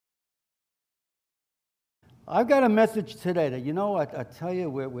I've got a message today that, I tell you,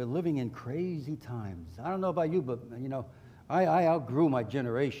 we're living in crazy times. I don't know about you, but, I outgrew my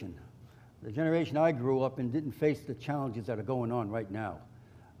generation. The generation I grew up in didn't face the challenges that are going on right now.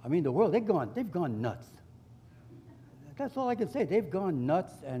 I mean, the world, they've gone nuts. That's all I can say. They've gone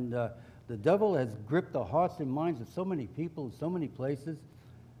nuts, and the devil has gripped the hearts and minds of so many people in so many places.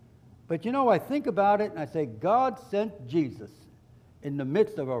 But, I think about it, and I say, God sent Jesus in the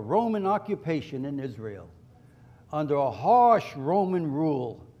midst of a Roman occupation in Israel, under a harsh Roman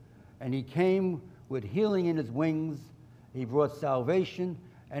rule, and he came with healing in his wings. He brought salvation,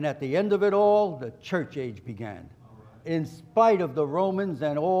 and at the end of it all, the church age began. In spite of the Romans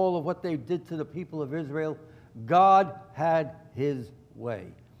and all of what they did to the people of Israel, God had his way.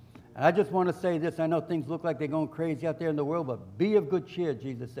 And I just want to say this. I know things look like they're going crazy out there in the world, but be of good cheer,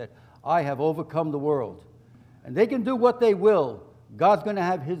 Jesus said. I have overcome the world. And they can do what they will. God's going to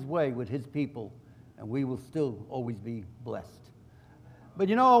have his way with his people, and we will still always be blessed. But,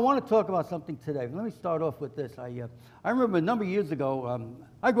 I want to talk about something today. Let me start off with this. I remember a number of years ago,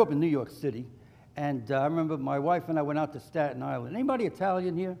 I grew up in New York City, and I remember my wife and I went out to Staten Island. Anybody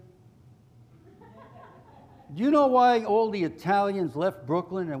Italian here? Do you know why all the Italians left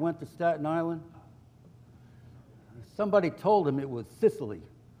Brooklyn and went to Staten Island? Somebody told them it was Sicily.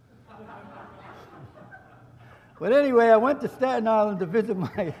 But anyway, I went to Staten Island to visit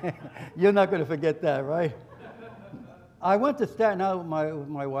my... You're not going to forget that, right? I went to Staten Island with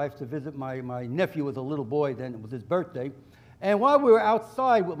my wife to visit my nephew. Was a little boy then. It was his birthday. And while we were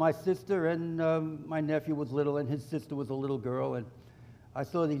outside with my sister, and my nephew was little, and his sister was a little girl, and I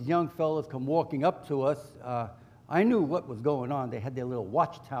saw these young fellows come walking up to us. I knew what was going on. They had their little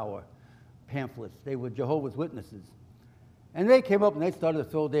watchtower pamphlets. They were Jehovah's Witnesses. And they came up and they started to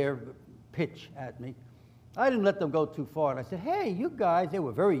throw their pitch at me. I didn't let them go too far. And I said, hey, you guys, they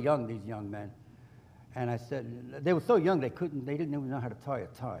were very young, these young men. And I said, they were so young they didn't even know how to tie a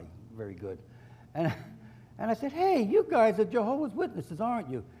tie very good. And I said, hey, you guys are Jehovah's Witnesses, aren't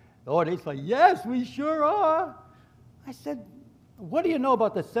you? Oh, they said, yes, we sure are. I said, what do you know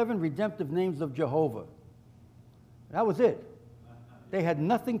about the 7 redemptive names of Jehovah? That was it. They had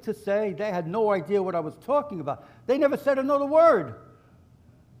nothing to say. They had no idea what I was talking about. They never said another word.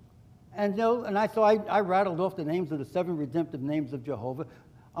 And so I rattled off the names of the 7 redemptive names of Jehovah.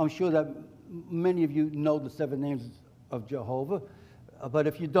 I'm sure that many of you know the 7 names of Jehovah. But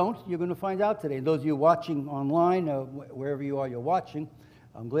if you don't, you're going to find out today. Those of you watching online, wherever you are you're watching,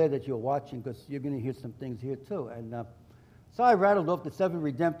 I'm glad that you're watching because you're going to hear some things here too. And so I rattled off the 7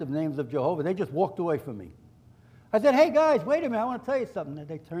 redemptive names of Jehovah. They just walked away from me. I said, hey guys, wait a minute, I want to tell you something. And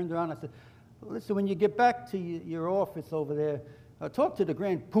they turned around and I said, listen, when you get back to your office over there, talk to the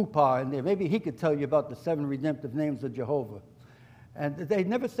Grand Poopah in there. Maybe he could tell you about the 7 redemptive names of Jehovah. And they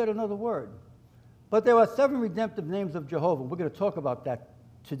never said another word. But there are 7 redemptive names of Jehovah. We're going to talk about that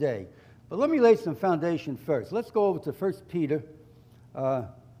today. But let me lay some foundation first. Let's go over to 1 Peter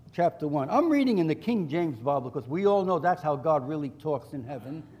chapter 1. I'm reading in the King James Bible because we all know that's how God really talks in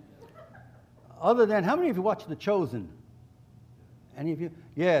heaven. Other than, how many of you watch The Chosen? Any of you?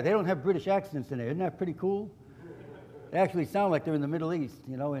 Yeah, they don't have British accents in there. Isn't that pretty cool? They actually sound like they're in the Middle East,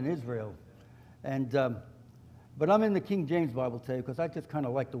 in Israel. And but I'm in the King James Bible today because I just kind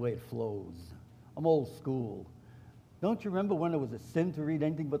of like the way it flows. I'm old school. Don't you remember when it was a sin to read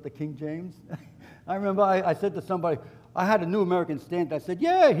anything but the King James? I remember I said to somebody, I had a New American Standard. I said,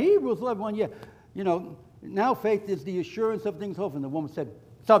 yeah, Hebrews 11:1, yeah. Now faith is the assurance of things hoped. And the woman said,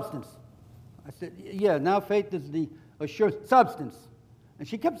 substance. I said, yeah, now faith is the assurance, substance. And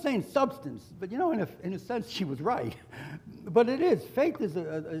she kept saying substance, but in a sense, she was right. But it is. Faith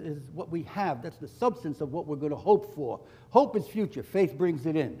is what we have. That's the substance of what we're going to hope for. Hope is future. Faith brings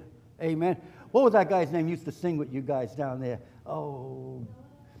it in. Amen. What was that guy's name used to sing with you guys down there? Oh,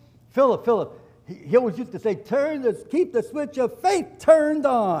 Philip. He always used to say, keep the switch of faith turned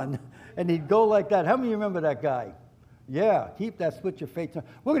on. And he'd go like that. How many remember that guy? Yeah, keep that switch of faith turned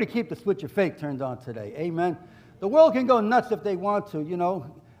on. We're going to keep the switch of faith turned on today. Amen. The world can go nuts if they want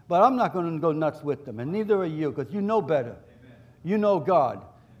to, but I'm not going to go nuts with them, and neither are you, because you know better. Amen. You know God.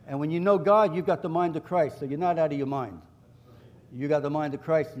 And when you know God, you've got the mind of Christ, so you're not out of your mind. You got the mind of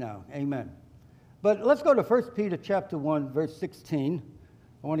Christ now. Amen. But let's go to 1 Peter chapter 1, verse 16.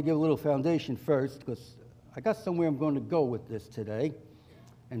 I want to give a little foundation first, because I got somewhere I'm going to go with this today,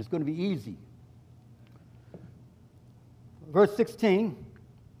 and it's going to be easy. Verse 16,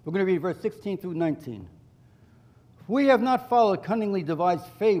 we're going to read verse 16 through 19. We have not followed cunningly devised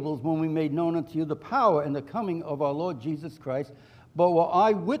fables when we made known unto you the power and the coming of our Lord Jesus Christ, but were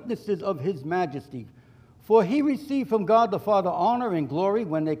eyewitnesses of his majesty. For he received from God the Father honor and glory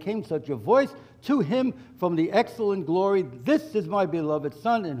when there came such a voice to him from the excellent glory, "This is my beloved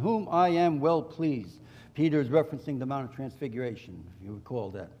Son, in whom I am well pleased." Peter is referencing the Mount of Transfiguration, if you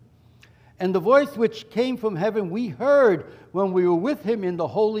recall that. "And the voice which came from heaven we heard when we were with him in the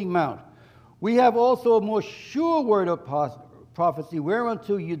holy mount. We have also a more sure word of prophecy,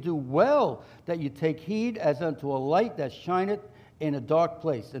 whereunto you do well that you take heed as unto a light that shineth in a dark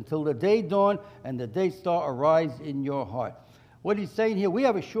place, until the day dawn and the day star arise in your heart." What he's saying here, we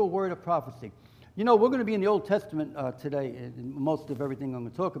have a sure word of prophecy. You know, we're going to be in the Old Testament today, in most of everything I'm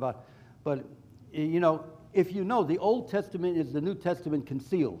going to talk about. But, you know, if you know, the Old Testament is the New Testament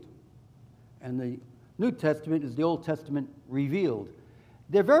concealed. And the New Testament is the Old Testament revealed.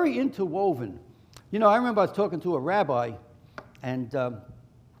 They're very interwoven. You know, I remember I was talking to a rabbi, and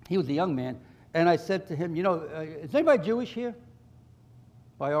he was a young man, and I said to him, you know, is anybody Jewish here?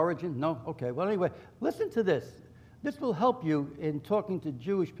 By origin? No? Okay. Well, anyway, listen to this. This will help you in talking to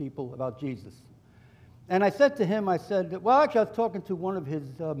Jewish people about Jesus. And I said to him, I said, well, actually, I was talking to one of his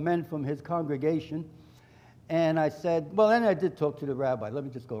men from his congregation, and I said, well, then I did talk to the rabbi. Let me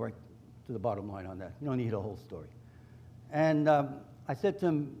just go right to the bottom line on that. You don't need the whole story. And I said to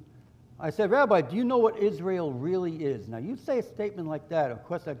him, I said, Rabbi, do you know what Israel really is? Now, you say a statement like that, a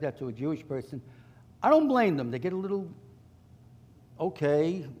question like that to a Jewish person, I don't blame them. They get a little,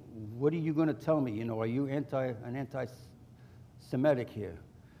 okay, what are you going to tell me? You know, are you anti-Semitic here?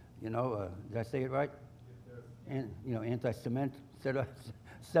 You know, did I say it right? And, you know, anti-Semite?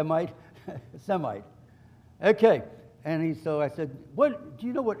 Semite. Okay. And so I said, what, do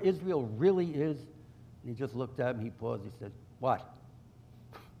you know what Israel really is? And he just looked at me, he paused, he said, what?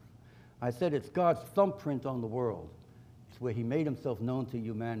 I said, it's God's thumbprint on the world. It's where he made himself known to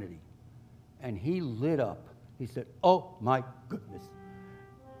humanity. And he lit up. He said, oh my goodness.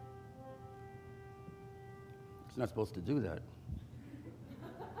 It's not supposed to do that.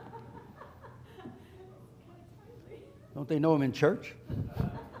 Don't they know him in church?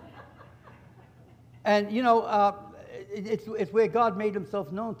 And, you know, it's where God made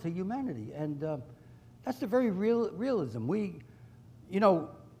himself known to humanity. And that's the very realism. We, you know,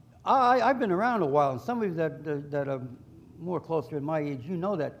 I've been around a while, and some of you that are more closer in my age, you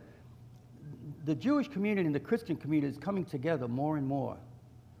know that the Jewish community and the Christian community is coming together more and more.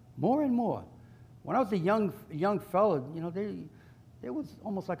 More and more. When I was a young fellow, you know, there was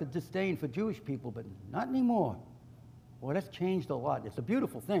almost like a disdain for Jewish people, but not anymore. Well, that's changed a lot. It's a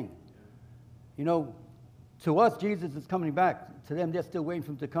beautiful thing. You know, to us, Jesus is coming back. To them, they're still waiting for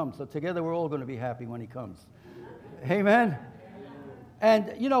him to come. So together, we're all going to be happy when he comes. Amen?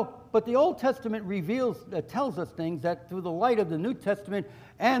 And, you know, but the Old Testament tells us things that through the light of the New Testament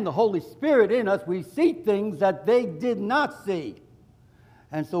and the Holy Spirit in us, we see things that they did not see.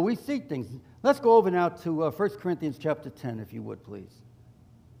 And so we see things. Let's go over now to 1 Corinthians chapter 10, if you would, please.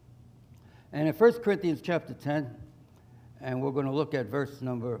 And in 1 Corinthians chapter 10, and we're going to look at verse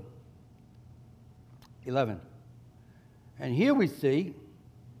number 11. And here we see,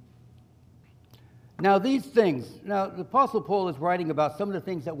 now these things, now the Apostle Paul is writing about some of the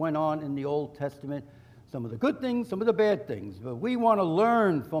things that went on in the Old Testament, some of the good things, some of the bad things, but we want to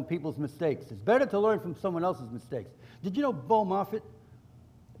learn from people's mistakes. It's better to learn from someone else's mistakes. Did you know Bo Moffitt?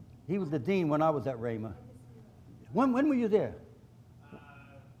 He was the dean when I was at Rhema. When were you there? Early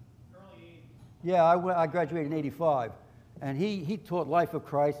 80s. Yeah, I graduated in 85. And he taught Life of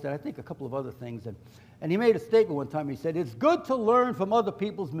Christ and I think a couple of other things. And he made a statement one time. He said, it's good to learn from other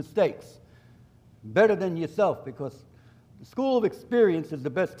people's mistakes, better than yourself, because the school of experience is the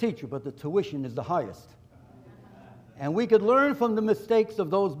best teacher, but the tuition is the highest. And we could learn from the mistakes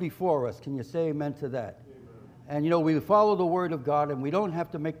of those before us. Can you say amen to that? Amen. And, you know, we follow the Word of God, and we don't have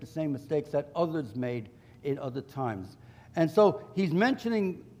to make the same mistakes that others made in other times. And so he's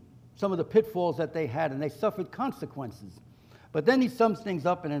mentioning some of the pitfalls that they had, and they suffered consequences. But then he sums things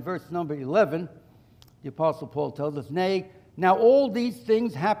up, and in verse number 11, the Apostle Paul tells us, nay, now all these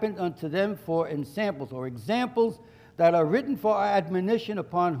things happened unto them for ensamples, or examples, that are written for our admonition,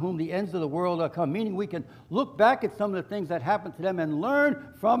 upon whom the ends of the world are come. Meaning we can look back at some of the things that happened to them and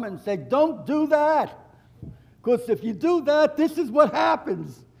learn from it and say, don't do that. Because if you do that, this is what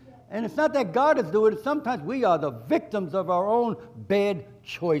happens. And it's not that God is doing it. Sometimes we are the victims of our own bad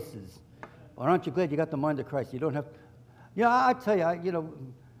choices. But aren't you glad you got the mind of Christ? You don't have... You know, I tell you, you know,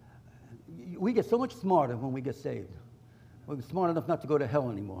 we get so much smarter when we get saved. We're smart enough not to go to hell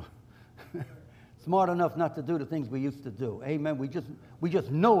anymore. Smart enough not to do the things we used to do. Amen. We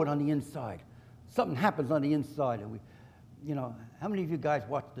just know it on the inside. Something happens on the inside, and we, you know, how many of you guys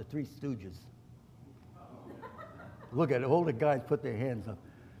watch the Three Stooges? Look at it. All the guys put their hands up.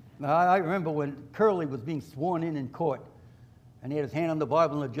 Now, I remember when Curly was being sworn in court, and he had his hand on the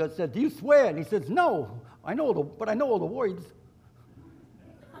Bible, and the judge said, "Do you swear?" And he says, "No, but I know all the words."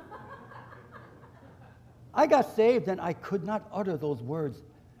 I got saved, and I could not utter those words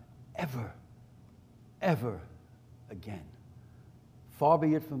ever again. Far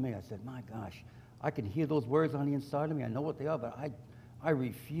be it from me. I said, my gosh, I can hear those words on the inside of me. I know what they are, but I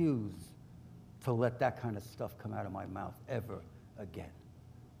refuse to let that kind of stuff come out of my mouth ever again.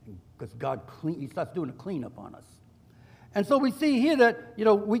 Because God, He starts doing a cleanup on us. And so we see here that,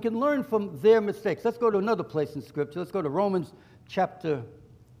 we can learn from their mistakes. Let's go to another place in Scripture. Let's go to Romans chapter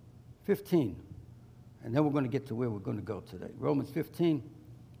 15. And then we're going to get to where we're going to go today. Romans 15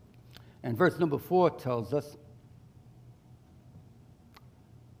 and verse number 4 tells us,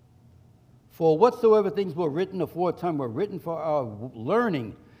 "For whatsoever things were written aforetime were written for our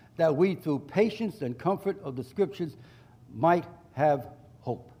learning, that we through patience and comfort of the Scriptures might have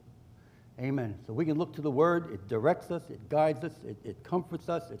hope." Amen. So we can look to the Word. It directs us. It guides us. It comforts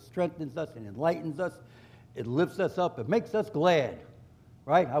us. It strengthens us. It enlightens us. It lifts us up. It makes us glad.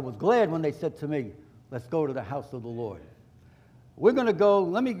 Right? I was glad when they said to me, "Let's go to the house of the Lord." We're going to go,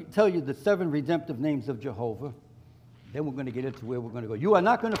 let me tell you the 7 redemptive names of Jehovah. Then we're going to get into where we're going to go. You are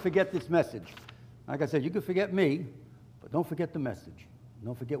not going to forget this message. Like I said, you can forget me, but don't forget the message.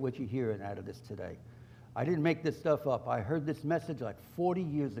 Don't forget what you're hearing out of this today. I didn't make this stuff up. I heard this message like 40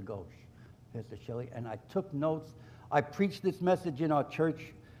 years ago, Pastor Shelley, and I took notes. I preached this message in our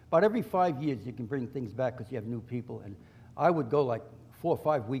church. About every 5 years, you can bring things back because you have new people. And I would go like 4 or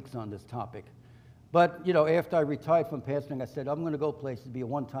 5 weeks on this topic. But, after I retired from pastoring, I said, I'm going to go places, be a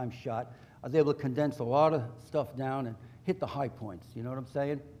one-time shot. I was able to condense a lot of stuff down and hit the high points. You know what I'm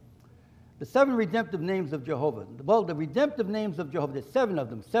saying? The 7 redemptive names of Jehovah. Well, the redemptive names of Jehovah, there's 7 of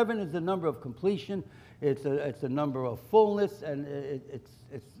them. 7 is the number of completion. It's a number of fullness, and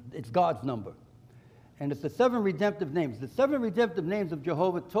it's God's number. And it's the 7 redemptive names. The 7 redemptive names of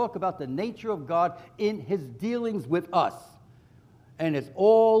Jehovah talk about the nature of God in His dealings with us. And it's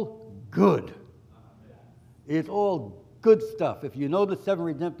all good. It's all good stuff. If you know the 7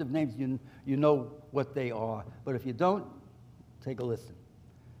 redemptive names, you know what they are. But if you don't, take a listen.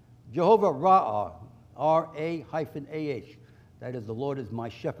 Jehovah Ra'ah, R-A-H. That is, the Lord is my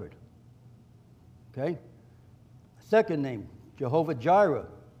shepherd. Okay? Second name, Jehovah Jireh,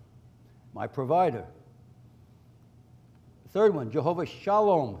 my provider. Third one, Jehovah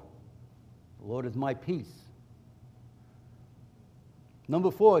Shalom, the Lord is my peace.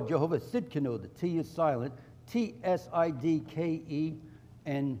 Number 4, Jehovah Sidkenu, the T is silent, T-S-I-D-K-E-N-U,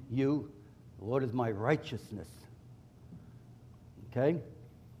 the Lord is my righteousness. Okay?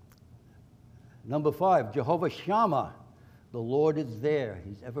 Number 5, Jehovah Shammah, the Lord is there.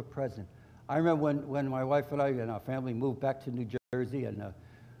 He's ever present. I remember when my wife and I and our family moved back to New Jersey, and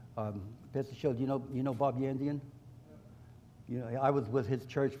Pastor Shell, you know Bob Yandian? I was with his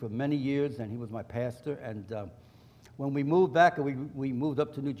church for many years, and he was my pastor. And when we moved back, and we moved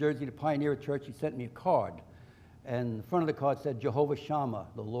up to New Jersey to pioneer a church, he sent me a card. And the front of the card said, Jehovah Shammah,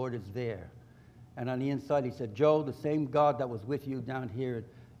 the Lord is there. And on the inside, he said, Joe, the same God that was with you down here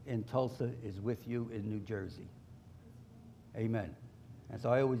in Tulsa is with you in New Jersey. Amen. And so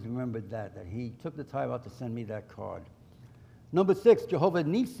I always remembered that he took the time out to send me that card. Number 6, Jehovah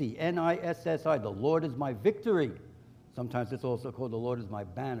Nissi, N-I-S-S-I, the Lord is my victory. Sometimes it's also called the Lord is my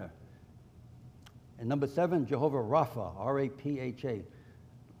banner. And number 7, Jehovah Rapha, R-A-P-H-A,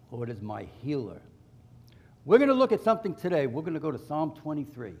 Lord is my healer. We're going to look at something today. We're going to go to Psalm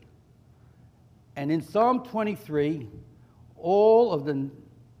 23. And in Psalm 23, all of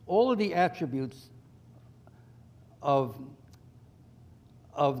the attributes of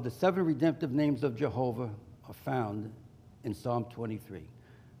the 7 redemptive names of Jehovah are found in Psalm 23.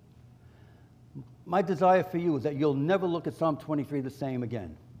 My desire for you is that you'll never look at Psalm 23 the same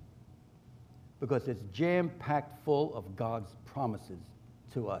again, because it's jam-packed full of God's promises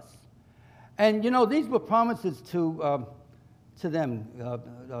to us. And, these were promises to them.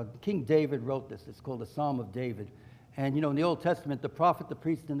 King David wrote this. It's called the Psalm of David. And, in the Old Testament, the prophet, the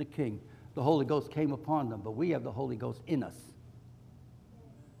priest, and the king, the Holy Ghost came upon them. But we have the Holy Ghost in us.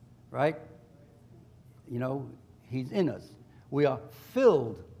 Right? He's in us. We are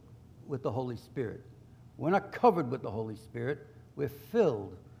filled with the Holy Spirit. We're not covered with the Holy Spirit. We're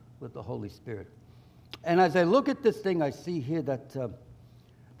filled with the Holy Spirit. And as I look at this thing, I see here that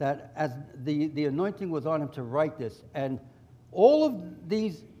as the anointing was on him to write this, and all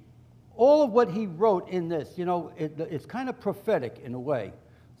of what he wrote in this, it's kind of prophetic in a way,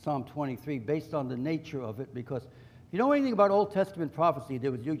 Psalm 23, based on the nature of it, because You know anything about Old Testament prophecy?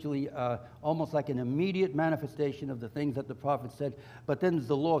 There was usually almost like an immediate manifestation of the things that the prophet said, but then there's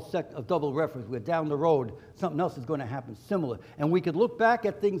the law of double reference, where down the road something else is going to happen similar. And we could look back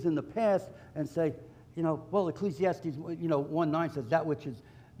at things in the past and say, well, Ecclesiastes 1:9 says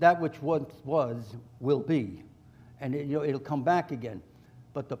that which once was will be. And it'll come back again.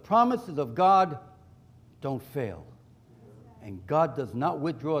 But the promises of God don't fail. And God does not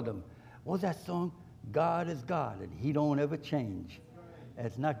withdraw them. What was that song? God is God, and he don't ever change. And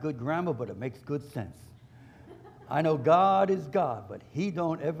it's not good grammar, but it makes good sense. I know God is God, but he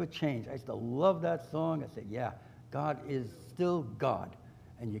don't ever change. I used to love that song. I said, yeah, God is still God.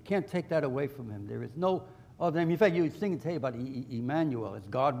 And you can't take that away from him. There is no other name. In fact, you sing and tell you about Emmanuel. It's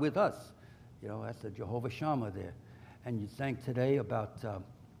God with us. That's the Jehovah Shammah there. And you sang today about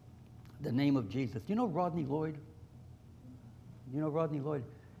the name of Jesus. Do you know Rodney Lloyd? You know Rodney Lloyd?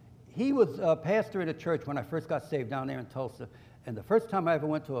 He was a pastor at a church when I first got saved down there in Tulsa. And the first time I ever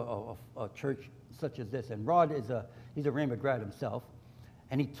went to a church such as this, and Rod he's a Rhema grad himself,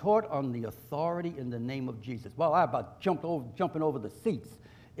 and he taught on the authority in the name of Jesus. Well, I about jumping over the seats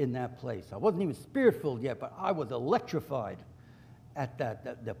in that place. I wasn't even spirit-filled yet, but I was electrified at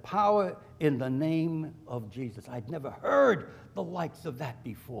the power in the name of Jesus. I'd never heard the likes of that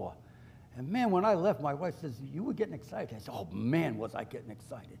before. And man, when I left, my wife says, you were getting excited. I said, oh man, was I getting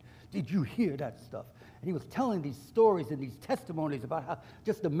excited. Did you hear that stuff? And he was telling these stories and these testimonies about how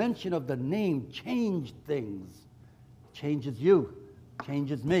just the mention of the name changed things. Changes you,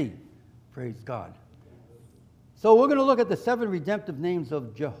 changes me. Praise God. So we're going to look at the 7 redemptive names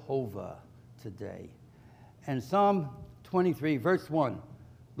of Jehovah today. And Psalm 23, verse 1.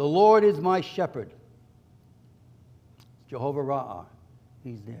 The Lord is my shepherd. Jehovah Ra'ah.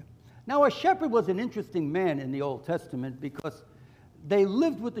 He's there. Now, a shepherd was an interesting man in the Old Testament because they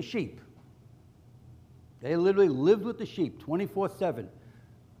lived with the sheep. They literally lived with the sheep 24/7.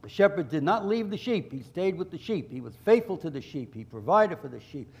 The shepherd did not leave the sheep. He stayed with the sheep. He was faithful to the sheep. He provided for the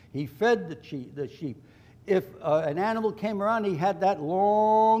sheep. He fed the sheep. If an animal came around, he had that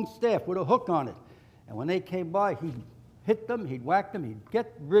long staff with a hook on it. And when they came by, he'd hit them, he'd whack them, he'd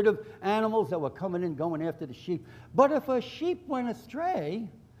get rid of animals that were coming in, going after the sheep. But if a sheep went astray,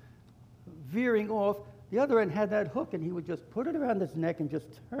 veering off, the other end had that hook, and he would just put it around his neck and just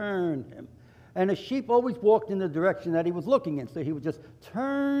turn him. And the sheep always walked in the direction that he was looking in, so he would just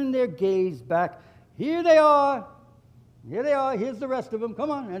turn their gaze back. Here they are. Here they are. Here's the rest of them.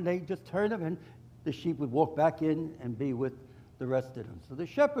 Come on. And they just turned them, and the sheep would walk back in and be with the rest of them. So the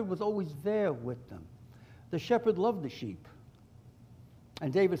shepherd was always there with them. The shepherd loved the sheep.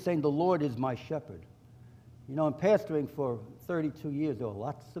 And David's saying, the Lord is my shepherd. In pastoring for 32 years, there were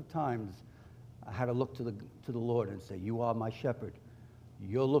lots of times I had to look to the Lord and say, you are my shepherd.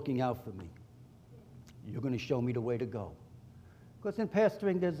 You're looking out for me. You're going to show me the way to go. Because in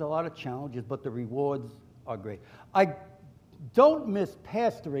pastoring, there's a lot of challenges, but the rewards are great. I don't miss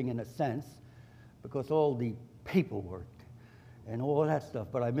pastoring in a sense, because all the paperwork and all that stuff,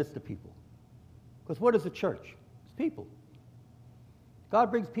 but I miss the people. Because what is a church? It's people.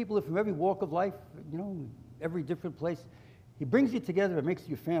 God brings people in from every walk of life, every different place. He brings you together and makes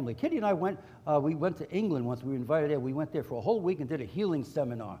you family. Kitty and I went to England once. We were invited there. We went there for a whole week and did a healing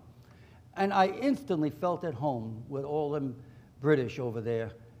seminar. And I instantly felt at home with all them British over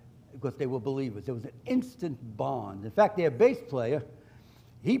there because they were believers. There was an instant bond. In fact, their bass player,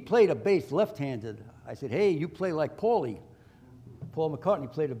 he played a bass left-handed. I said, hey, you play like Paulie. Paul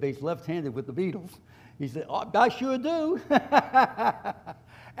McCartney played a bass left-handed with the Beatles. He said, oh, I sure do.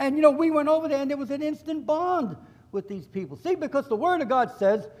 And, we went over there, and there was an instant bond with these people. See, because the Word of God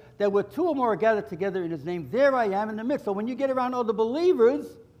says that where 2 or more are gathered together in His name, there I am in the midst. So when you get around other believers,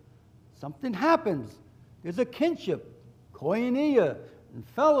 something happens. There's a kinship, koinonia, and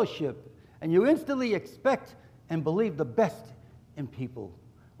fellowship, and you instantly expect and believe the best in people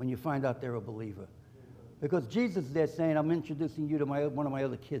when you find out they're a believer. Because Jesus is there saying, I'm introducing you to one of my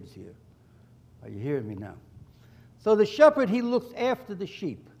other kids here. Are you hearing me now? So the shepherd, he looks after the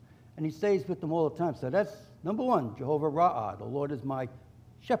sheep, and he stays with them all the time. So that's number 1, Jehovah Ra'ah, the Lord is my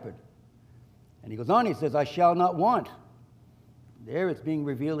shepherd. And he goes on, he says, I shall not want. There it's being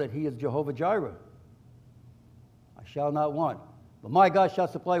revealed that he is Jehovah Jireh. I shall not want. But my God shall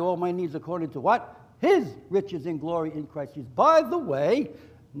supply all my needs according to what? His riches in glory in Christ Jesus. By the way,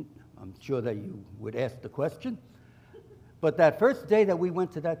 I'm sure that you would ask the question, but that first day that we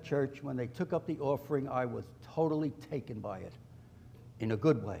went to that church, when they took up the offering, I was totally taken by it, in a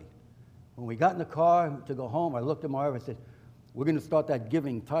good way. When we got in the car to go home, I looked at my wife and said, we're going to start that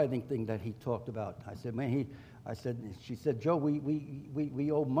giving, tithing thing that he talked about. I said, she said, Joe,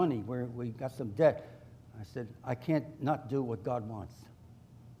 we owe money. We got some debt. I said, I can't not do what God wants.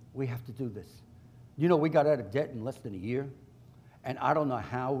 We have to do this. You know, we got out of debt in less than a year, and I don't know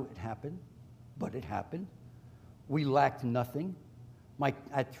how it happened, but it happened. We lacked nothing. I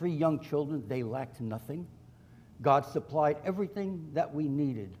had 3 young children. They lacked nothing. God supplied everything that we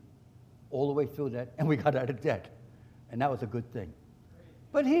needed all the way through that, and we got out of debt. And that was a good thing.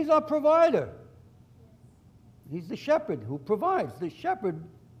 But he's our provider. He's the shepherd who provides. The shepherd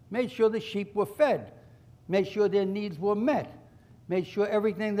made sure the sheep were fed, made sure their needs were met, made sure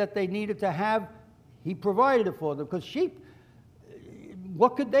everything that they needed to have, he provided it for them. Because sheep,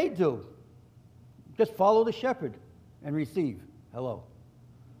 what could they do? Just follow the shepherd and receive. Hello.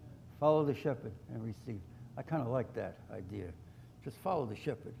 Follow the shepherd and receive. I kind of like that idea. Just follow the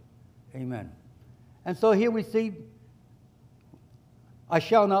shepherd. Amen. And so here we see, I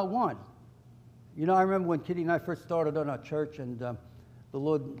shall not want. You know, I remember when Kitty and I first started on our church, and the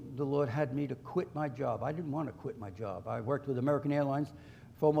Lord had me to quit my job. I didn't want to quit my job. I worked with American Airlines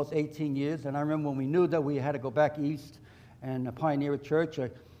for almost 18 years, and I remember when we knew that we had to go back east and pioneer a church,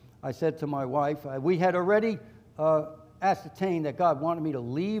 I said to my wife, we had already ascertained that God wanted me to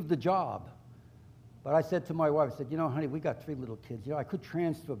leave the job. But I said to my wife, I said, you know, honey, we got 3 little kids. You know, I could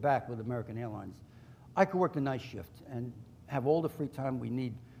transfer back with American Airlines. I could work the night shift and have all the free time we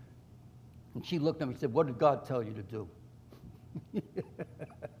need. And she looked at me and said, what did God tell you to do?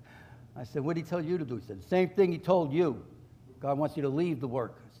 I said, what did he tell you to do? He said, the same thing he told you. God wants you to leave the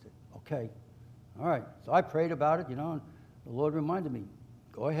work. I said, okay. All right. So I prayed about it, you know, and the Lord reminded me,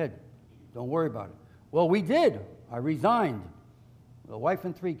 go ahead. Don't worry about it. Well, we did. I resigned. A wife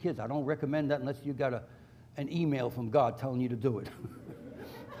and 3 kids. I don't recommend that unless you got an email from God telling you to do it.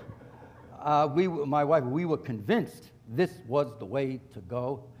 My wife, we were convinced this was the way to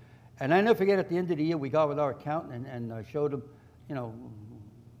go. And I never forget, at the end of the year, we got with our accountant and showed him, you know,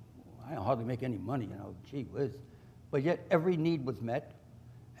 I don't hardly make any money, you know, gee whiz. But yet every need was met.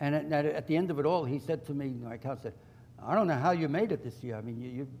 And at the end of it all, he said to me, my accountant said, I don't know how you made it this year. I mean,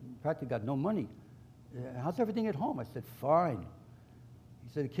 you practically got no money. How's everything at home? I said, fine.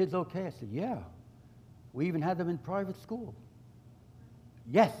 He said, the kids okay? I said, yeah. We even had them in private school.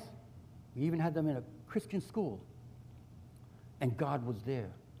 Yes. We even had them in a Christian school. And God was there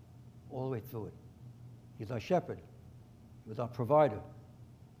all the way through it. He's our shepherd. He was our provider.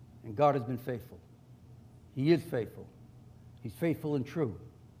 And God has been faithful. He is faithful. He's faithful and true.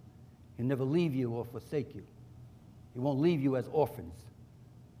 He'll never leave you or forsake you. He won't leave you as orphans.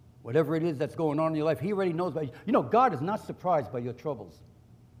 Whatever it is that's going on in your life, he already knows about you. You know, God is not surprised by your troubles.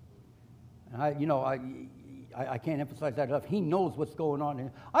 And I can't emphasize that enough. He knows what's going on.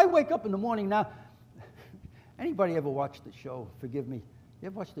 And I wake up in the morning now. Anybody ever watched the show? Forgive me. You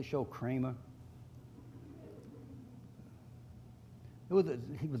ever watched the show Kramer? He was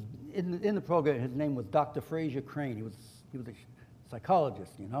in the program. His name was Dr. Fraser Crane. He was a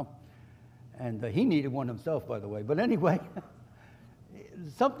psychologist, you know, and he needed one himself, by the way. But anyway,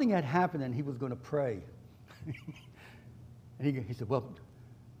 something had happened, and he was going to pray. And he said, "Well,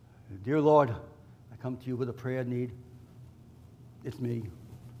 dear Lord, I come to you with a prayer need. It's me,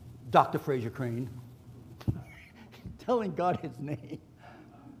 Dr. Fraser Crane." Telling God his name.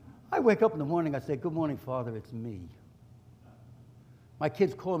 I wake up in the morning, I say, "Good morning, Father, it's me." My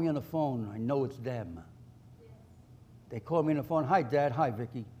kids call me on the phone, I know it's them. They call me on the phone, "Hi, Dad, hi,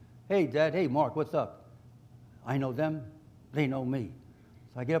 Vicky. Hey, Dad, hey, Mark, what's up?" I know them, they know me.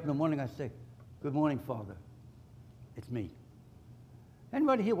 So I get up in the morning, I say, "Good morning, Father, it's me."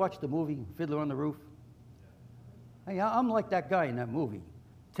 Anybody here watch the movie Fiddler on the Roof? Hey, I'm like that guy in that movie,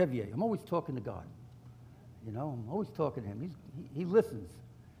 Tevier. I'm always talking to God. You know, I'm always talking to him. He listens.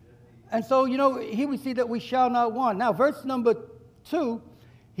 And so, you know, here we see that we shall not want. Now, verse number 2,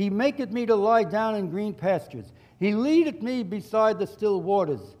 he maketh me to lie down in green pastures. He leadeth me beside the still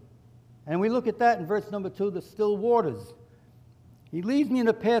waters. And we look at that in verse number 2, the still waters. He leads me in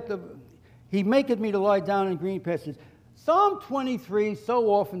the path of, he maketh me to lie down in green pastures. Psalm 23, so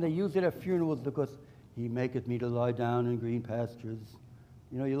often they use it at funerals because he maketh me to lie down in green pastures.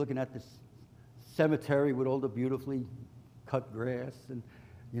 You know, you're looking at this cemetery with all the beautifully cut grass and,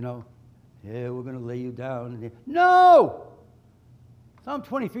 you know, yeah, we're going to lay you down. No! Psalm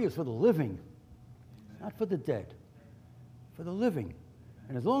 23 is for the living, not for the dead, for the living.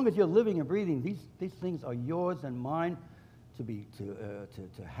 And as long as you're living and breathing, these things are yours and mine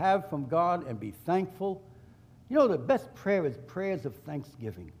to have from God and be thankful. You know, the best prayer is prayers of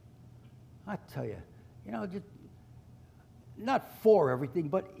thanksgiving. I tell you, you know, just not for everything,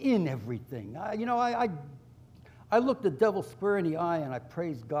 but in everything. I look the devil square in the eye and I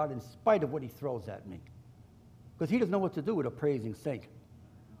praise God in spite of what he throws at me. Because he doesn't know what to do with a praising saint.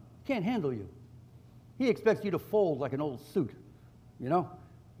 He can't handle you. He expects you to fold like an old suit, you know?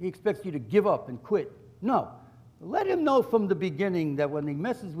 He expects you to give up and quit. No. Let him know from the beginning that when he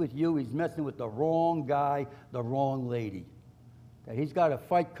messes with you, he's messing with the wrong guy, the wrong lady. That he's got a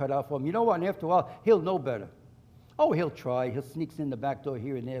fight cut out for him. You know what? And after a while, he'll know better. Oh, he'll try. He'll sneak in the back door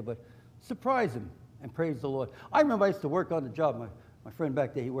here and there, but surprise him and praise the Lord. I remember I used to work on the job. My friend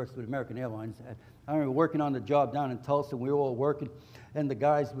back there, he works with American Airlines. I remember working on the job down in Tulsa, and we were all working, and the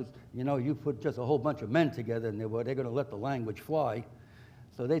guys was, you know, you put just a whole bunch of men together, and they're going to let the language fly.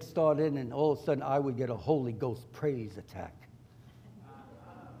 So they'd start in, and all of a sudden, I would get a Holy Ghost praise attack.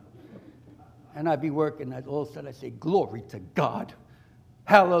 And I'd be working, and all of a sudden, I'd say, glory to God.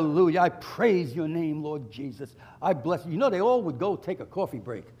 Hallelujah. I praise your name, Lord Jesus. I bless you. You know, they all would go take a coffee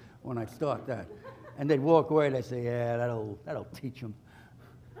break when I'd start that. And they'd walk away, and I'd say, yeah, that'll teach them.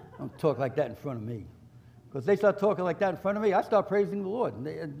 Don't talk like that in front of me. Because they start talking like that in front of me, I start praising the Lord.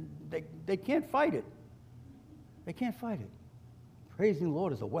 And they can't fight it. They can't fight it. Praising the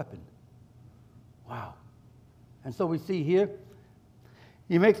Lord is a weapon. Wow. And so we see here,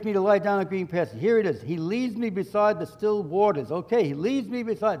 he makes me to lie down on green pastures. Here it is. He leads me beside the still waters. Okay, he leads me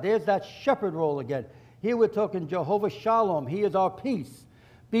beside. There's that shepherd role again. Here we're talking Jehovah Shalom. He is our peace.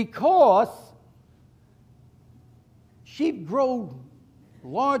 Because sheep grow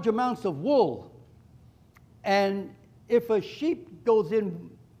large amounts of wool. And if a sheep goes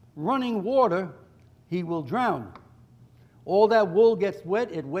in running water, he will drown. All that wool gets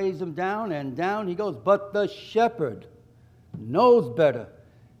wet, it weighs him down, and down he goes. But the shepherd knows better.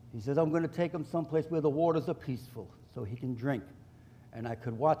 He says, I'm going to take him someplace where the waters are peaceful so he can drink. And I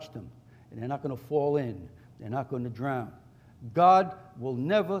could watch them, and they're not going to fall in. They're not going to drown. God will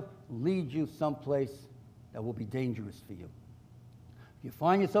never lead you someplace that will be dangerous for you. If you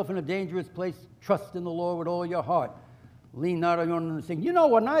find yourself in a dangerous place, trust in the Lord with all your heart. Lean not on your own understanding. You know,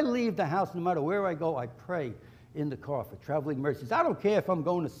 when I leave the house, no matter where I go, I pray in the car for traveling mercies. I don't care if I'm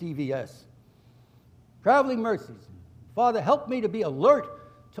going to CVS. Traveling mercies. Father, help me to be alert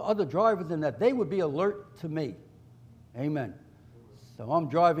to other drivers and that they would be alert to me. Amen. So I'm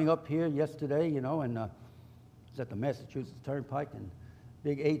driving up here yesterday, you know, and it's at the Massachusetts Turnpike, and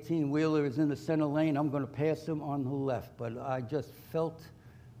big 18-wheeler is in the center lane. I'm going to pass him on the left, but I just felt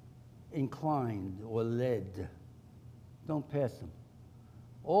inclined or led. Don't pass him.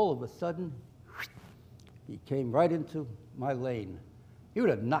 All of a sudden, he came right into my lane. He would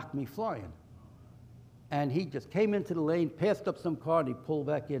have knocked me flying. And he just came into the lane, passed up some car, and he pulled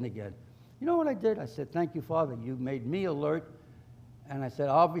back in again. You know what I did? I said, thank you, Father. You made me alert. And I said,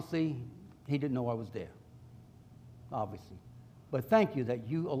 obviously, he didn't know I was there. Obviously. But thank you that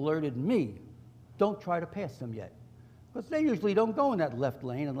you alerted me. Don't try to pass them yet. Because they usually don't go in that left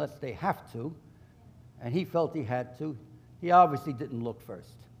lane unless they have to. And he felt he had to. He obviously didn't look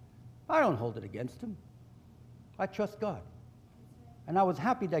first. I don't hold it against him. I trust God. And I was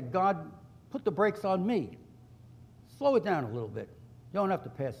happy that God put the brakes on me. Slow it down a little bit. You don't have to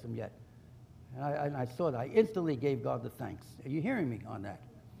pass them yet. And I saw that. I instantly gave God the thanks. Are you hearing me on that?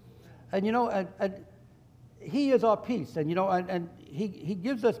 And you know, and he is our peace. And you know, and he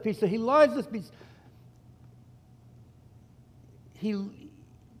gives us peace. So he lies us peace. He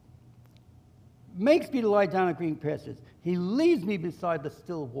makes me to lie down in green pastures. He leads me beside the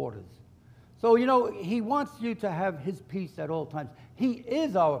still waters. So, you know, he wants you to have his peace at all times. He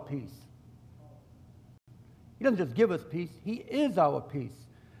is our peace. He doesn't just give us peace. He is our peace.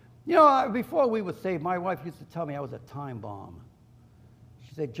 You know, before we were saved, my wife used to tell me I was a time bomb.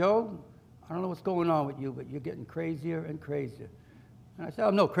 She said, Joe, I don't know what's going on with you, but you're getting crazier and crazier. And I said,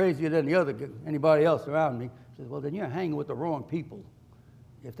 I'm no crazier than anybody else around me. She said, well, then you're hanging with the wrong people,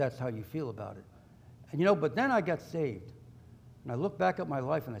 if that's how you feel about it. And you know, but then I got saved. And I looked back at my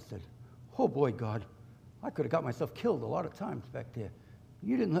life and I said, oh boy, God, I could have got myself killed a lot of times back there.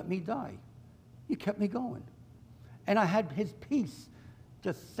 You didn't let me die. You kept me going. And I had his peace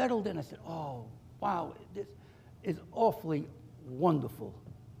just settled in. I said, oh, wow, this is awfully wonderful,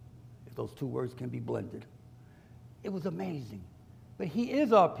 if those two words can be blended. It was amazing. But he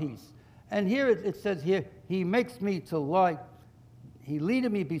is our peace. And here it says here, he makes me to lie. He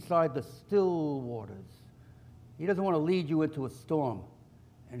leaded me beside the still waters. He doesn't want to lead you into a storm.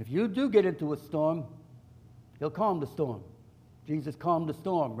 And if you do get into a storm, he'll calm the storm. Jesus calmed the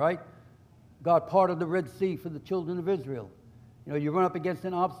storm, right? God parted the Red Sea for the children of Israel. You know, you run up against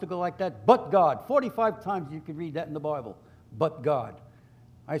an obstacle like that, but God. 45 times you can read that in the Bible, but God.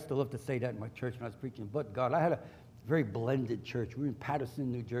 I used to love to say that in my church when I was preaching, but God. I had a very blended church. We were in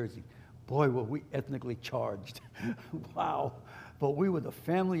Patterson, New Jersey. Boy, were we ethnically charged. Wow. But we were the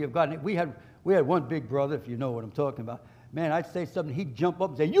family of God. We had one big brother, if you know what I'm talking about. Man, I'd say something, he'd jump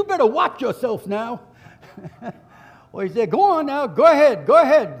up and say, you better watch yourself now. Or he'd say, go on now, go ahead.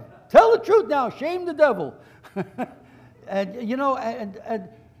 Tell the truth now, shame the devil. And, you know, and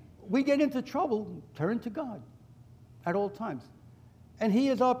we get into trouble, turn to God at all times. And he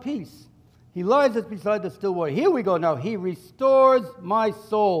is our peace. He lies us beside the still water. Here we go now. He restores my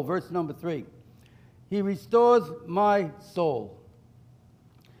soul. Verse number 3. He restores my soul.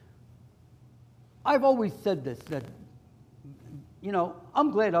 I've always said this, that, you know,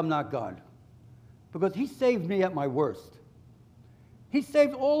 I'm glad I'm not God, because he saved me at my worst. He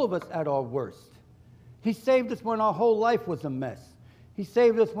saved all of us at our worst. He saved us when our whole life was a mess. He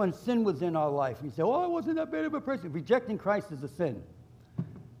saved us when sin was in our life. You say, oh, I wasn't that bad of a person. Rejecting Christ is a sin.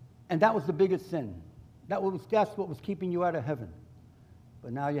 And that was the biggest sin. That's what was keeping you out of heaven.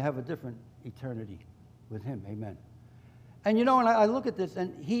 But now you have a different eternity with him. Amen. And you know, and I look at this,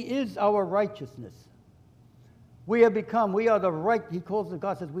 and he is our righteousness. We are the right, he calls it,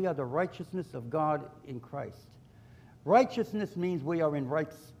 God says, we are the righteousness of God in Christ. Righteousness means we are in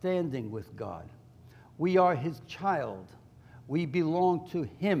right standing with God. We are his child. We belong to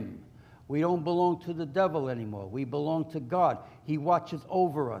him. We don't belong to the devil anymore. We belong to God. He watches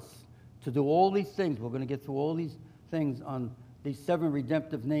over us to do all these things. We're going to get through all these things on these 7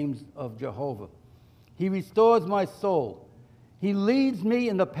 redemptive names of Jehovah. He restores my soul. He leads me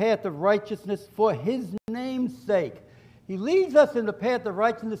in the path of righteousness for his name's sake. He leads us in the path of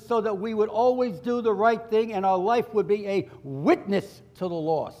righteousness so that we would always do the right thing and our life would be a witness to the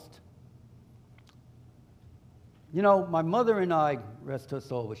lost. You know, my mother and I, rest her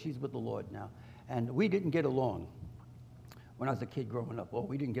soul, but she's with the Lord now, and we didn't get along when I was a kid growing up. Oh,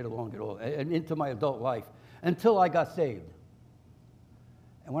 we didn't get along at all, and into my adult life, until I got saved.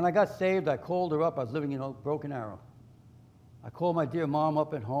 And when I got saved, I called her up. I was living in Broken Arrow. I called my dear mom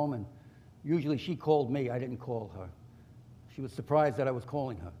up at home, and usually she called me. I didn't call her. She was surprised that I was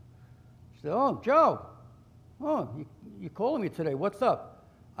calling her. She said, oh, Joe, you're calling me today. What's up?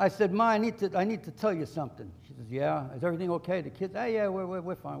 I said, Ma, I need to tell you something. She says, yeah, is everything okay? The kids, oh, yeah,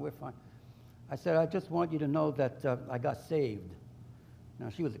 we're fine. I said, I just want you to know that I got saved. Now,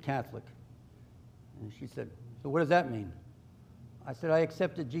 she was a Catholic. And she said, so what does that mean? I said, I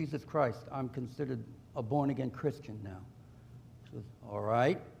accepted Jesus Christ. I'm considered a born-again Christian now. She says, all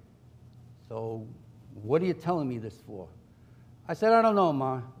right. So what are you telling me this for? I said, I don't know,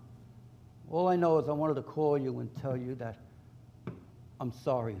 Ma. All I know is I wanted to call you and tell you that I'm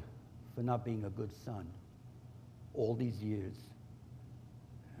sorry for not being a good son all these years.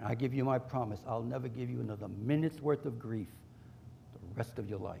 And I give you my promise, I'll never give you another minute's worth of grief the rest of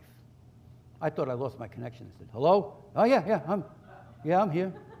your life. I thought I lost my connection. I said, hello? Oh, yeah, I'm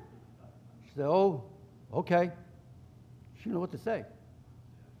here. She said, oh, okay. She didn't know what to say.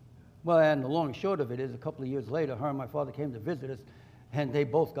 Well, and the long and short of it is, a couple of years later, her and my father came to visit us, and they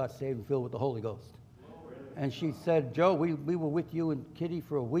both got saved and filled with the Holy Ghost. And she said, Joe, we were with you and Kitty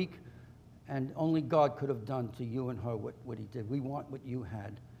for a week, and only God could have done to you and her what he did. We want what you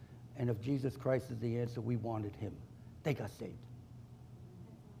had. And if Jesus Christ is the answer, we wanted him. They got saved.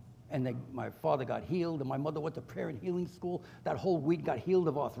 And my father got healed, and my mother went to prayer and healing school. That whole week got healed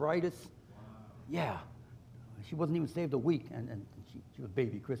of arthritis. Yeah. She wasn't even saved a week, and she was a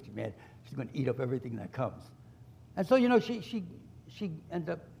baby Christian, man. She's going to eat up everything that comes. And so, you know, she ended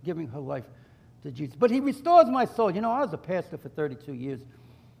up giving her life to Jesus. But he restores my soul. You know, I was a pastor for 32 years.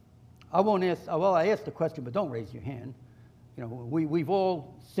 I asked the question, but don't raise your hand. You know, we've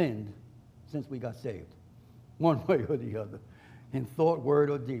all sinned since we got saved, one way or the other, in thought, word,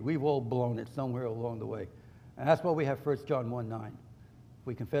 or deed. We've all blown it somewhere along the way. And that's why we have 1 John 1:9. If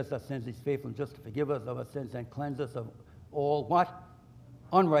we confess our sins, he's faithful and just to forgive us of our sins and cleanse us of all what?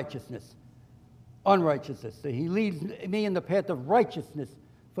 Unrighteousness. Unrighteousness. So he leads me in the path of righteousness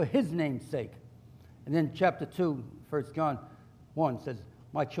for his name's sake. And then chapter 2, 1 John 1 says,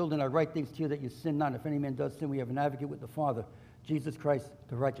 my children, I write things to you that you sin not. If any man does sin, we have an advocate with the Father, Jesus Christ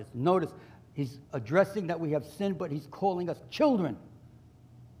the righteous. Notice, he's addressing that we have sinned, but he's calling us children.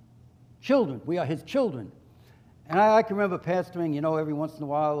 Children. We are his children. And I can remember pastoring, you know, every once in a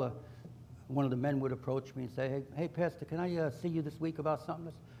while, one of the men would approach me and say, hey Pastor, can I see you this week about something?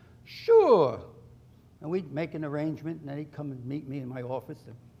 I said, sure. And we'd make an arrangement, and then he'd come and meet me in my office.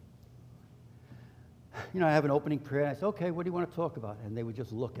 And, you know, I have an opening prayer. And I said, okay, what do you want to talk about? And they would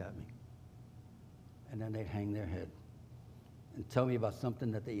just look at me. And then they'd hang their head and tell me about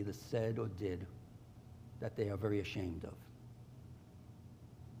something that they either said or did that they are very ashamed of.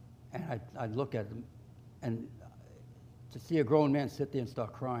 And I'd look at them, and to see a grown man sit there and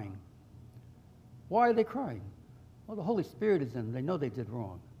start crying. Why are they crying? Well, the Holy Spirit is in them. They know they did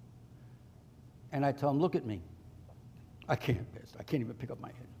wrong. And I tell them, look at me. I can't, Pastor. I can't even pick up my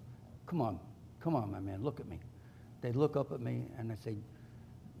head. Come on, my man, look at me. They look up at me and they say,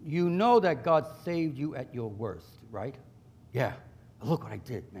 you know that God saved you at your worst, right? Yeah. Look what I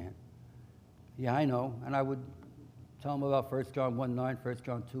did, man. Yeah, I know. And I would tell them about 1 John 1:9, 1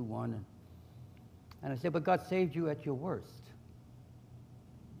 John 2:1. And I said, but God saved you at your worst.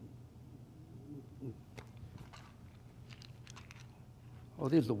 Oh,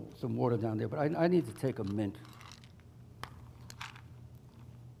 there's some water down there, but I need to take a mint.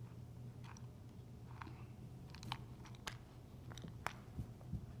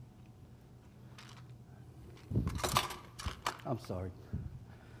 I'm sorry.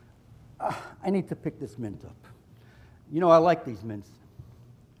 I need to pick this mint up. You know, I like these mints.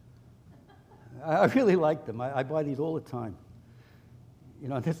 I really like them. I buy these all the time. You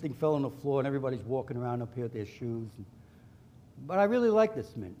know, this thing fell on the floor and everybody's walking around up here with their shoes. But I really like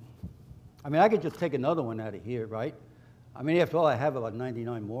this mint. I mean, I could just take another one out of here, right? I mean, after all, I have about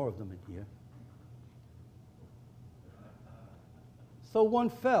 99 more of them in here. So one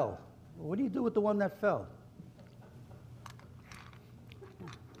fell. What do you do with the one that fell?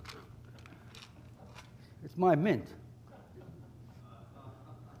 It's my mint.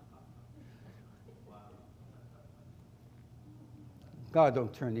 God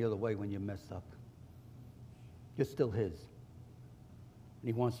don't turn the other way when you mess up. You're still his. And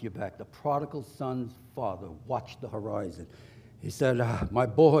he wants you back. The prodigal son's father watched the horizon. He said, my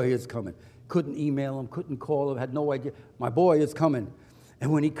boy is coming. Couldn't email him, couldn't call him, had no idea. My boy is coming. And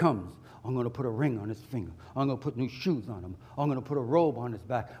when he comes, I'm going to put a ring on his finger. I'm going to put new shoes on him. I'm going to put a robe on his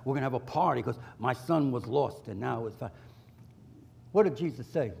back. We're going to have a party because my son was lost and now is found. What did Jesus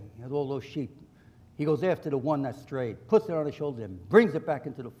say? He had all those sheep. He goes after the one that strayed, puts it on his shoulder and brings it back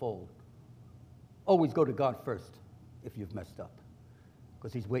into the fold. Always go to God first if you've messed up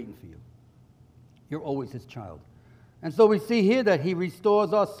because he's waiting for you. You're always his child. And so we see here that he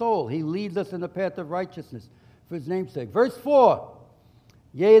restores our soul. He leads us in the path of righteousness for his name's sake. Verse 4.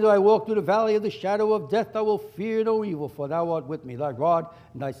 Yea, though I walk through the valley of the shadow of death, I will fear no evil, for thou art with me. Thy rod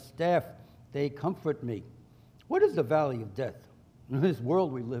and thy staff, they comfort me. What is the valley of death? In this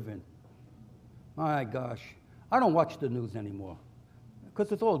world we live in. My gosh. I don't watch the news anymore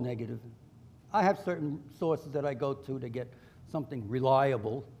because it's all negative. I have certain sources that I go to get something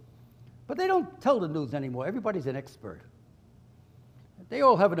reliable, but they don't tell the news anymore. Everybody's an expert. They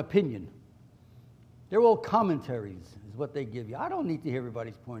all have an opinion. They're all commentaries, is what they give you. I don't need to hear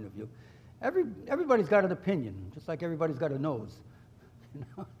everybody's point of view. Everybody's got an opinion, just like everybody's got a nose. You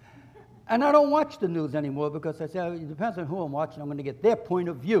know? And I don't watch the news anymore because I say, it depends on who I'm watching. I'm going to get their point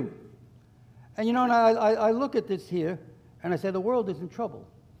of view. And you know, and I look at this here, and I say, the world is in trouble.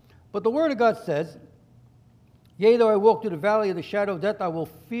 But the Word of God says, yea, though I walk through the valley of the shadow of death, I will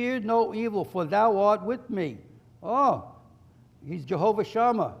fear no evil, for thou art with me. Oh, he's Jehovah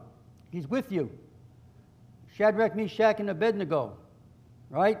Shammah. He's with you. Shadrach, Meshach, and Abednego,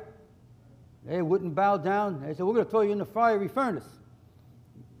 right? They wouldn't bow down. They said, we're going to throw you in the fiery furnace.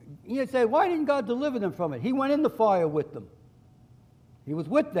 You say, why didn't God deliver them from it? He went in the fire with them. He was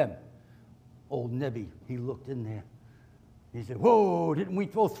with them. Old Nebi, he looked in there. He said, whoa, didn't we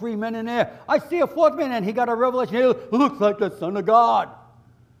throw 3 men in there? I see a 4th man, and he got a revelation. He looks like the Son of God.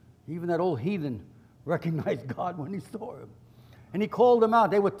 Even that old heathen recognized God when he saw him. And he called them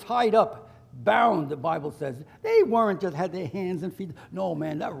out. They were tied up, bound, the Bible says. They weren't just had their hands and feet. No,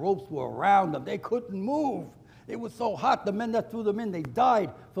 man, that ropes were around them. They couldn't move. It was so hot. The men that threw them in, they died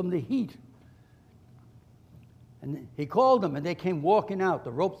from the heat. And he called them, and they came walking out.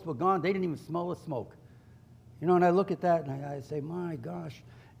 The ropes were gone. They didn't even smell the smoke. You know, and I look at that, and I say, my gosh,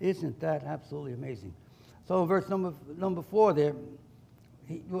 isn't that absolutely amazing? So verse number 4 there,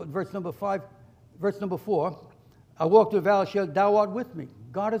 verse number 5, verse number 4, I walk through the valley of shadow, thou art with me.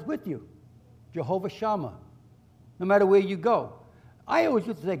 God is with you. Jehovah Shammah. No matter where you go. I always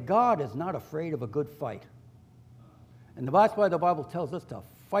used to say, God is not afraid of a good fight. And that's why the Bible tells us to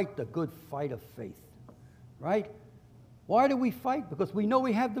fight the good fight of faith. Right? Why do we fight? Because we know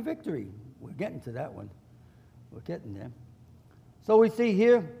we have the victory. We're getting to that one. We're getting there. So we see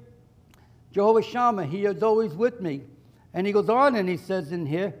here, Jehovah Shammah, he is always with me. And he goes on and he says in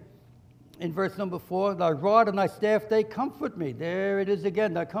here, in verse number 4, thy rod and thy staff, they comfort me. There it is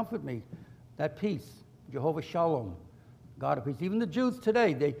again, they comfort me. That peace, Jehovah Shalom, God of peace. Even the Jews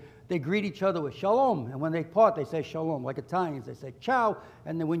today, they greet each other with shalom. And when they part, they say shalom. Like Italians, they say ciao.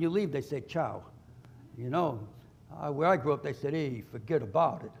 And then when you leave, they say ciao. You know, where I grew up, they said, hey, forget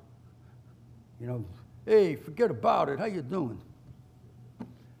about it. You know, hey, forget about it. How you doing?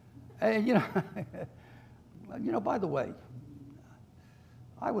 And, by the way,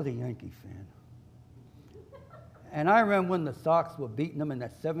 I was a Yankee fan. And I remember when the Sox were beating them in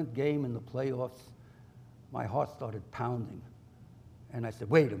that 7th game in the playoffs, my heart started pounding. And I said,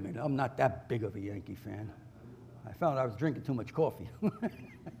 wait a minute, I'm not that big of a Yankee fan. I found I was drinking too much coffee.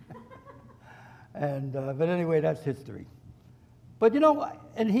 But anyway, that's history. But you know,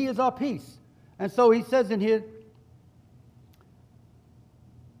 and he is our peace. And so he says in here,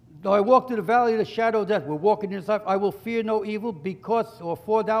 though I walk through the valley of the shadow of death, we're walking in this life, I will fear no evil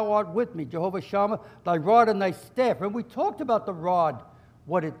for thou art with me, Jehovah Shammah, thy rod and thy staff. And we talked about the rod,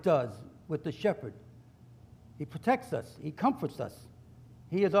 what it does with the shepherd. He protects us. He comforts us.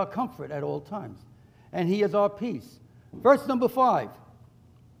 He is our comfort at all times. And he is our peace. Verse number 5.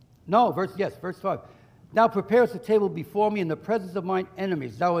 Verse 5. Thou preparest a table before me in the presence of mine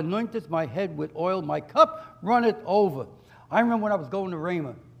enemies. Thou anointest my head with oil. My cup runneth over. I remember when I was going to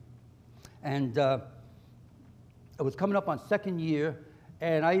Rhema. And it was coming up on 2nd year.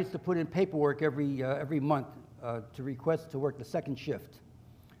 And I used to put in paperwork every month to request to work the 2nd shift.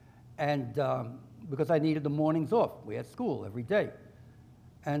 And because I needed the mornings off. We had school every day.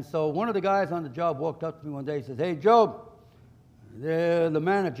 And so one of the guys on the job walked up to me one day and says, hey, Joe, the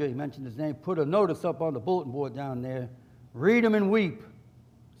manager, he mentioned his name, put a notice up on the bulletin board down there. Read them and weep.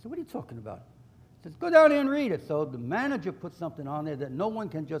 I said, what are you talking about? He says, go down there and read it. So the manager put something on there that no one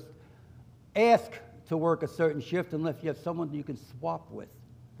can just ask to work a certain shift unless you have someone you can swap with.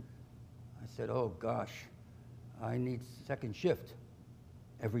 I said, oh, gosh, I need 2nd shift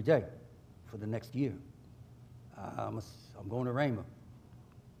every day for the next year. I'm going to Rhema.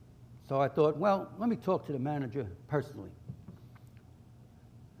 So I thought, well, let me talk to the manager personally.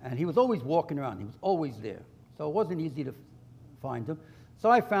 And he was always walking around. He was always there. So it wasn't easy to find him. So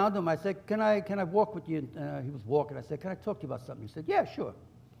I found him. I said, can I walk with you? He was walking. I said, can I talk to you about something? He said, yeah, sure.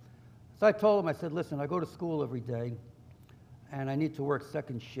 So I told him, I said, listen, I go to school every day, and I need to work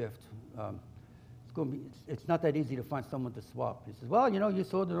 2nd shift. It's not that easy to find someone to swap. He says, well, you know, you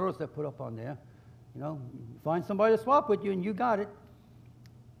saw the notice I put up on there. You know, find somebody to swap with you, and you got it.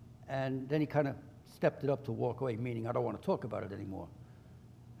 And then he kind of stepped it up to walk away, meaning I don't want to talk about it anymore.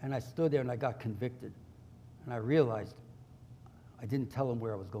 And I stood there and I got convicted. And I realized I didn't tell him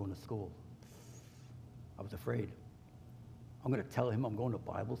where I was going to school. I was afraid. I'm going to tell him I'm going to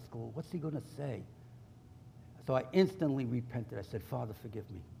Bible school. What's he going to say? So I instantly repented. I said, Father, forgive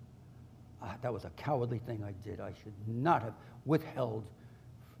me. That was a cowardly thing I did. I should not have withheld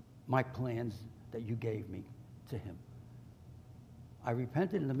my plans that you gave me to him. I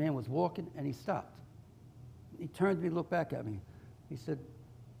repented, and the man was walking, and he stopped. He turned to me, looked back at me. He said,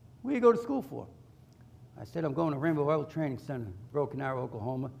 where do you go to school for? I said, I'm going to Rainbow Oil Training Center, Broken Arrow,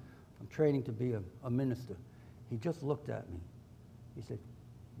 Oklahoma. I'm training to be a minister. He just looked at me. He said,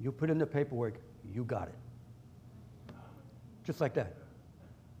 you put in the paperwork, you got it. Just like that.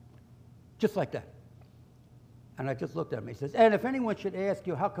 Just like that. And I just looked at him. He says, and if anyone should ask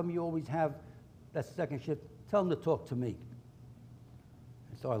you, how come you always have that 2nd shift, tell them to talk to me.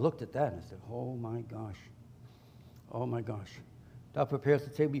 So I looked at that and I said, oh my gosh. Oh my gosh. Thou preparest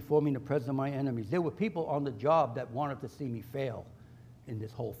the table before me in the presence of my enemies. There were people on the job that wanted to see me fail in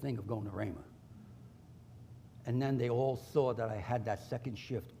this whole thing of going to Rhema. And then they all saw that I had that 2nd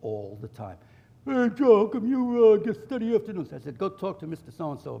shift all the time. Hey, Joe, how come you get study afternoons? I said, go talk to Mr.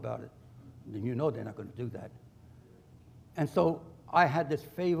 So-and-so about it. And you know they're not going to do that. And so I had this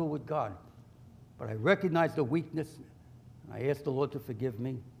favor with God. But I recognized the weakness. I asked the Lord to forgive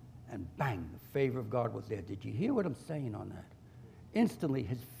me, and bang, the favor of God was there. Did you hear what I'm saying on that? Instantly,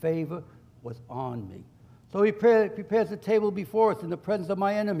 his favor was on me. So he prepares the table before us in the presence of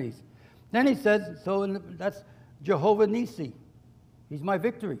my enemies. Then he says, that's Jehovah Nissi. He's my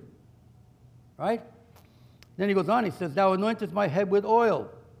victory, right? Then he goes on, he says, thou anointest my head with oil.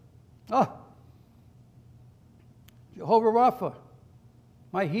 Oh, Jehovah Rapha,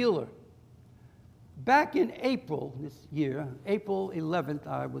 my healer. Back in April this year, April 11th,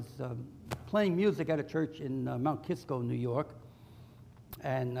 I was playing music at a church in Mount Kisco, New York,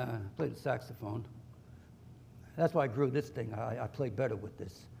 and played the saxophone. That's why I grew this thing. I play better with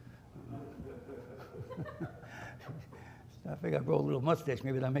this. I figure I grow a little mustache.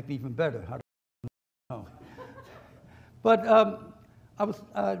 Maybe that'll make me even better. I don't know. But I was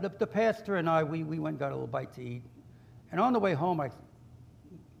the pastor and I, we went and got a little bite to eat. And on the way home, I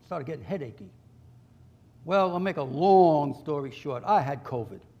started getting headachy. Well, I'll make a long story short. I had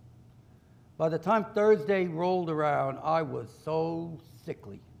COVID. By the time Thursday rolled around, I was so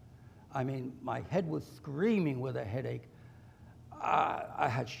sickly. I mean, my head was screaming with a headache. I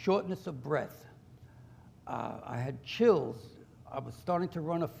had shortness of breath. I had chills. I was starting to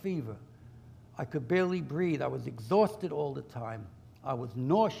run a fever. I could barely breathe. I was exhausted all the time. I was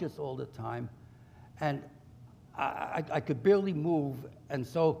nauseous all the time. And I could barely move. And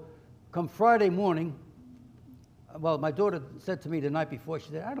so come Friday morning, well, my daughter said to me the night before, she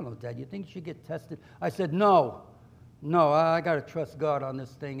said, I don't know, Dad, you think you should get tested? I said, no, I got to trust God on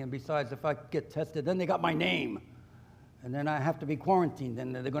this thing. And besides, if I get tested, then they got my name. And then I have to be quarantined.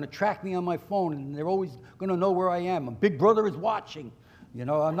 And they're going to track me on my phone. And they're always going to know where I am. And Big Brother is watching. You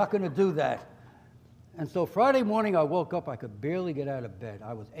know, I'm not going to do that. And so Friday morning, I woke up. I could barely get out of bed.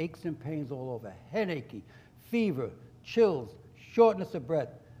 I was aches and pains all over, headachy, fever, chills, shortness of breath,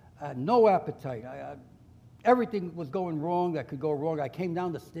 no appetite. Everything was going wrong that could go wrong. I came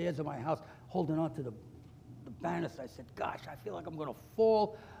down the stairs of my house holding on to the banister. I said, gosh, I feel like I'm going to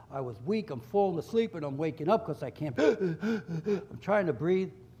fall. I was weak. I'm falling asleep, and I'm waking up because I can't. I'm trying to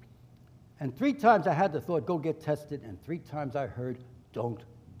breathe. And 3 times I had the thought, go get tested, and 3 times I heard, don't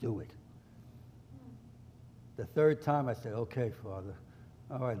do it. The 3rd time I said, okay, Father.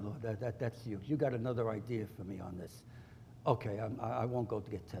 All right, Lord, that's you. You got another idea for me on this. Okay, I won't go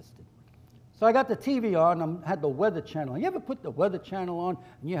to get tested. So I got the TV on, had the Weather Channel. You ever put the Weather Channel on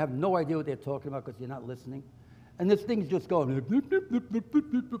and you have no idea what they're talking about because you're not listening? And this thing's just going, and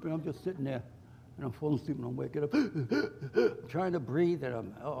I'm just sitting there, and I'm falling asleep, and I'm waking up, I'm trying to breathe,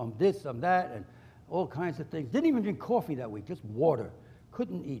 and I'm this, I'm that, and all kinds of things. Didn't even drink coffee that week, just water.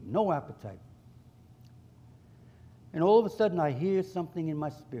 Couldn't eat, no appetite. And all of a sudden, I hear something in my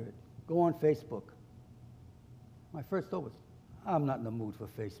spirit. Go on Facebook. My first thought was, I'm not in the mood for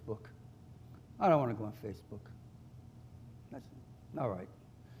Facebook. I don't want to go on Facebook. That's all right.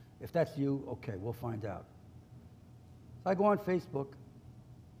 If that's you, okay, we'll find out. So I go on Facebook,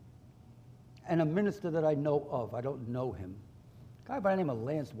 and a minister that I know of, I don't know him, a guy by the name of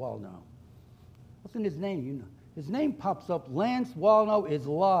Lance Wallnau. What's in his name? You know, his name pops up. Lance Wallnau is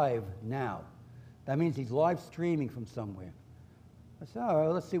live now. That means he's live streaming from somewhere. I said, all right,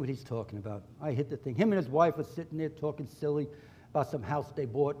 let's see what he's talking about. I hit the thing. Him and his wife were sitting there talking silly about some house they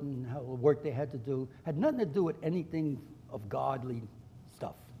bought and how work they had to do. Had nothing to do with anything of godly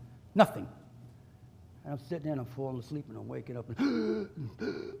stuff. Nothing. And I'm sitting there and I'm falling asleep and I'm waking up and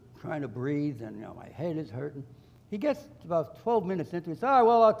trying to breathe, and my head is hurting. He gets about 12 minutes into it. He says, all right,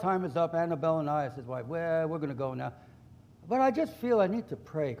 well, our time is up. Annabelle and I, his wife, well, we're going to go now. But I just feel I need to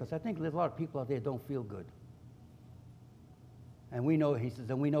pray because I think there's a lot of people out there that don't feel good. And we know, he says,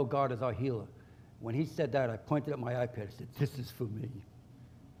 and we know God is our healer. When he said that, I pointed at my iPad. I said, this is for me.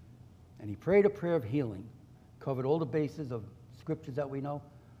 And he prayed a prayer of healing, covered all the bases of scriptures that we know.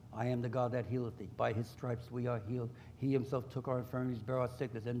 I am the God that healeth thee. By his stripes we are healed. He himself took our infirmities, bare our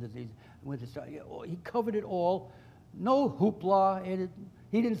sickness and disease. He covered it all. No hoopla in it.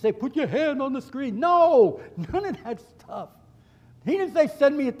 He didn't say, put your hand on the screen. No, none of that stuff. He didn't say,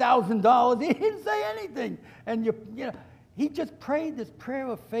 send me $1,000. He didn't say anything. And he just prayed this prayer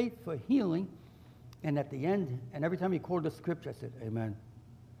of faith for healing. And at the end, and every time he quoted the scripture, I said, amen.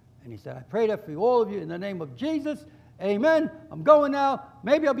 And he said, I pray that for all of you in the name of Jesus. Amen. I'm going now.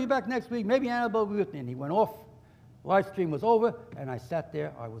 Maybe I'll be back next week. Maybe Annabelle will be with me. And he went off. Live stream was over. And I sat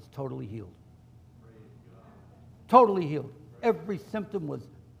there. I was totally healed. Totally healed. Every symptom was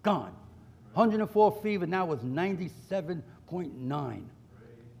gone. 104 fever now was 97.9.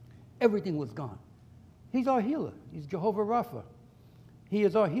 Everything was gone. He's our healer. He's Jehovah Rapha. He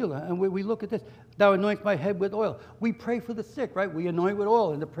is our healer. And we look at this. Thou anoints my head with oil. We pray for the sick, right? We anoint with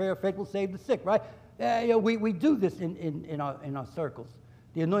oil, and the prayer of faith will save the sick, right? We do this in our circles.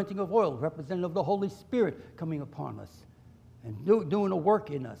 The anointing of oil, representative of the Holy Spirit coming upon us and doing a work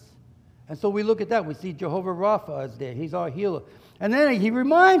in us. And so we look at that. We see Jehovah Rapha is there. He's our healer. And then he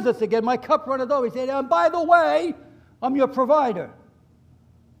reminds us again, my cup runneth over. He said, and by the way, I'm your provider.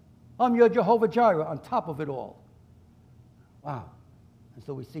 I'm your Jehovah Jireh on top of it all. Wow. And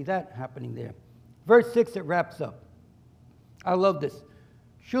so we see that happening there. Verse 6, it wraps up. I love this.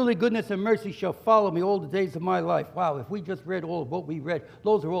 Surely goodness and mercy shall follow me all the days of my life. Wow, if we just read all of what we read,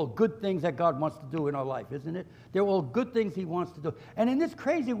 those are all good things that God wants to do in our life, isn't it? They're all good things he wants to do. And in this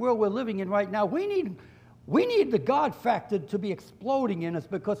crazy world we're living in right now, we need the God factor to be exploding in us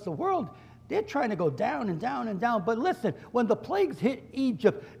because the world, they're trying to go down and down and down. But listen, when the plagues hit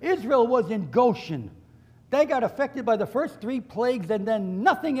Egypt, Israel was in Goshen. They got affected by the first 3 plagues and then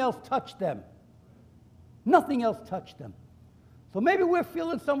nothing else touched them. Nothing else touched them. So maybe we're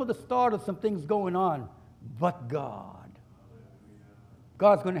feeling some of the start of some things going on, but God.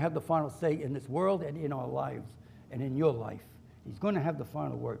 God's going to have the final say in this world and in our lives and in your life. He's going to have the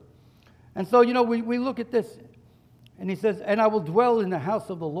final word. And so, we look at this, and he says, and I will dwell in the house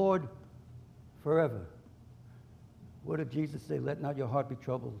of the Lord forever. What did Jesus say? Let not your heart be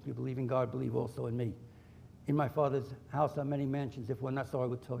troubled. If you believe in God, believe also in me. In my Father's house are many mansions. If one not so, I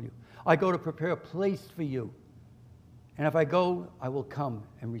would tell you. I go to prepare a place for you. And if I go, I will come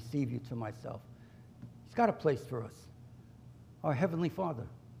and receive you to myself. He's got a place for us. Our Heavenly Father,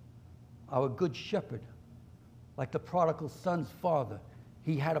 our good shepherd, like the prodigal son's father.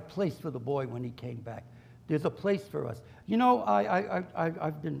 He had a place for the boy when he came back. There's a place for us. You know,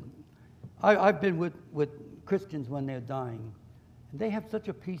 I've been with Christians when they're dying, and they have such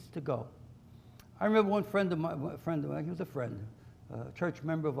a peace to go. I remember one friend of mine, he was a friend, a church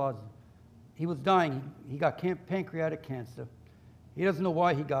member of ours. He was dying. He got pancreatic cancer. He doesn't know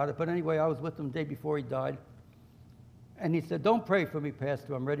why he got it, but anyway, I was with him the day before he died. And he said, "Don't pray for me,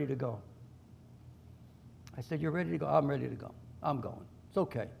 Pastor. I'm ready to go." I said, "You're ready to go?" "I'm ready to go. I'm going. It's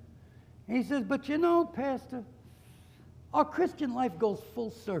okay." And he says, "But you know, Pastor, our Christian life goes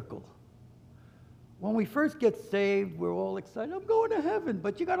full circle. When we first get saved, we're all excited. I'm going to heaven,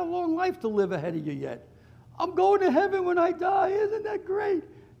 but you got a long life to live ahead of you yet. I'm going to heaven when I die. Isn't that great?"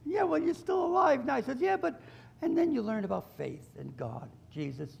 "Yeah, well, you're still alive now." I said, "Yeah, but..." And then you learn about faith and God,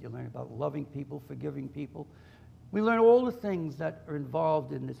 Jesus. You learn about loving people, forgiving people. We learn all the things that are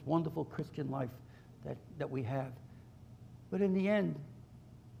involved in this wonderful Christian life that we have. But in the end,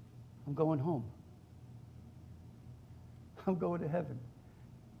 I'm going home. I'm going to heaven.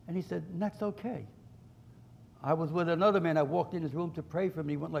 And he said, "And that's okay." I was with another man. I walked in his room to pray for him.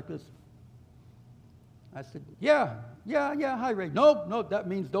 He went like this. I said, yeah, hi, Ray. No, that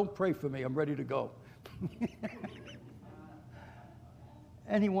means don't pray for me. I'm ready to go.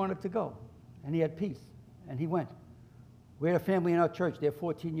 And he wanted to go. And he had peace. And he went. We had a family in our church. Their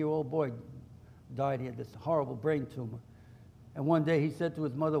 14-year-old boy died. He had this horrible brain tumor. And one day he said to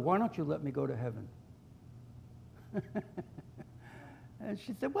his mother, "Why don't you let me go to heaven?" And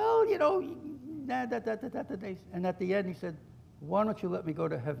she said, "Well, you know, and at the end he said, "Why don't you let me go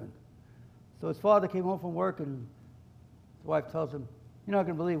to heaven?" So his father came home from work, and his wife tells him, "You're not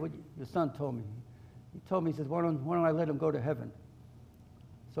going to believe what your son told me. He told me," he says, why don't I let him go to heaven?"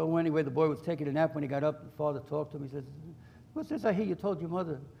 So anyway, the boy was taking a nap. When he got up, the father talked to him. He says, "What's this I hear? You told your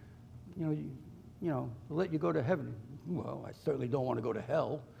mother, you know, to let you go to heaven." "Well, I certainly don't want to go to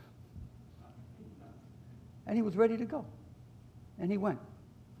hell." And he was ready to go. And he went.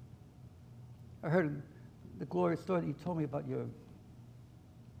 I heard the glorious story that you told me about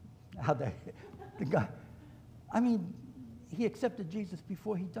how the guy, I mean, he accepted Jesus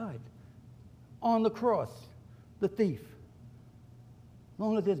before he died. On the cross, the thief. As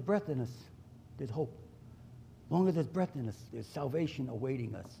long as there's breath in us, there's hope. As long as there's breath in us, there's salvation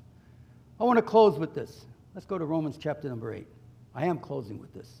awaiting us. I want to close with this. Let's go to Romans chapter number 8. I am closing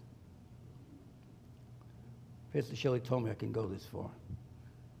with this. Pastor Shelley told me I can go this far.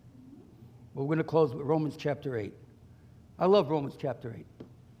 But we're going to close with Romans chapter 8. I love Romans chapter 8.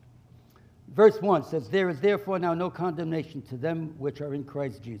 Verse 1 says, "There is therefore now no condemnation to them which are in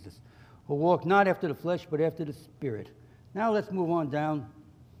Christ Jesus, who walk not after the flesh, but after the Spirit." Now let's move on down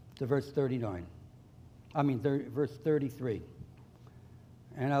to verse 39. Verse 33.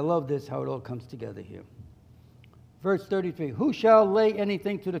 And I love this, how it all comes together here. Verse 33, "Who shall lay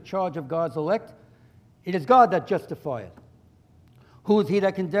anything to the charge of God's elect? It is God that justifieth. Who is he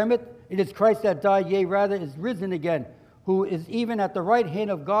that condemneth? It is Christ that died, yea, rather is risen again, who is even at the right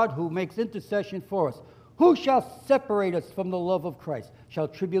hand of God, who makes intercession for us. Who shall separate us from the love of Christ? Shall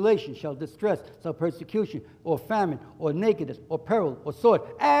tribulation, shall distress, shall persecution, or famine, or nakedness, or peril, or sword?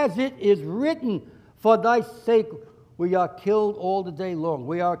 As it is written, for thy sake we are killed all the day long.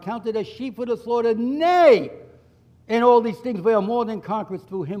 We are accounted as sheep for the slaughter. Nay, in all these things we are more than conquerors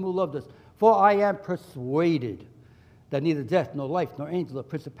through him who loved us. For I am persuaded that neither death, nor life, nor angels, nor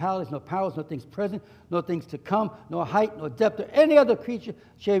principalities, nor powers, nor things present, nor things to come, nor height, nor depth, or any other creature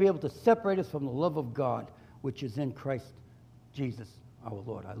shall be able to separate us from the love of God, which is in Christ Jesus our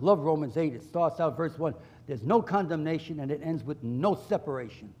Lord." I love Romans 8. It starts out verse 1. There's no condemnation, and it ends with no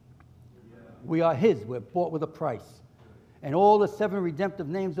separation. We are his. We're bought with a price. And all the 7 redemptive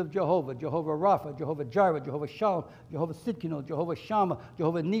names of Jehovah: Jehovah Rapha, Jehovah Jireh, Jehovah Shalom, Jehovah Sidkenu, Jehovah Shammah,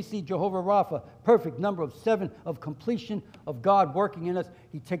 Jehovah Nisi, Jehovah Rapha. Perfect number of 7 of completion of God working in us.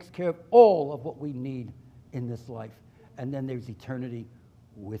 He takes care of all of what we need in this life. And then there's eternity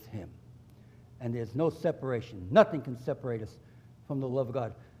with him. And there's no separation. Nothing can separate us from the love of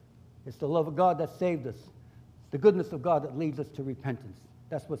God. It's the love of God that saved us. It's the goodness of God that leads us to repentance.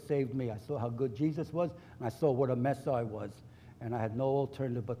 That's what saved me. I saw how good Jesus was, and I saw what a mess I was. And I had no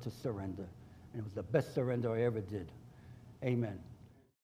alternative but to surrender. And it was the best surrender I ever did. Amen.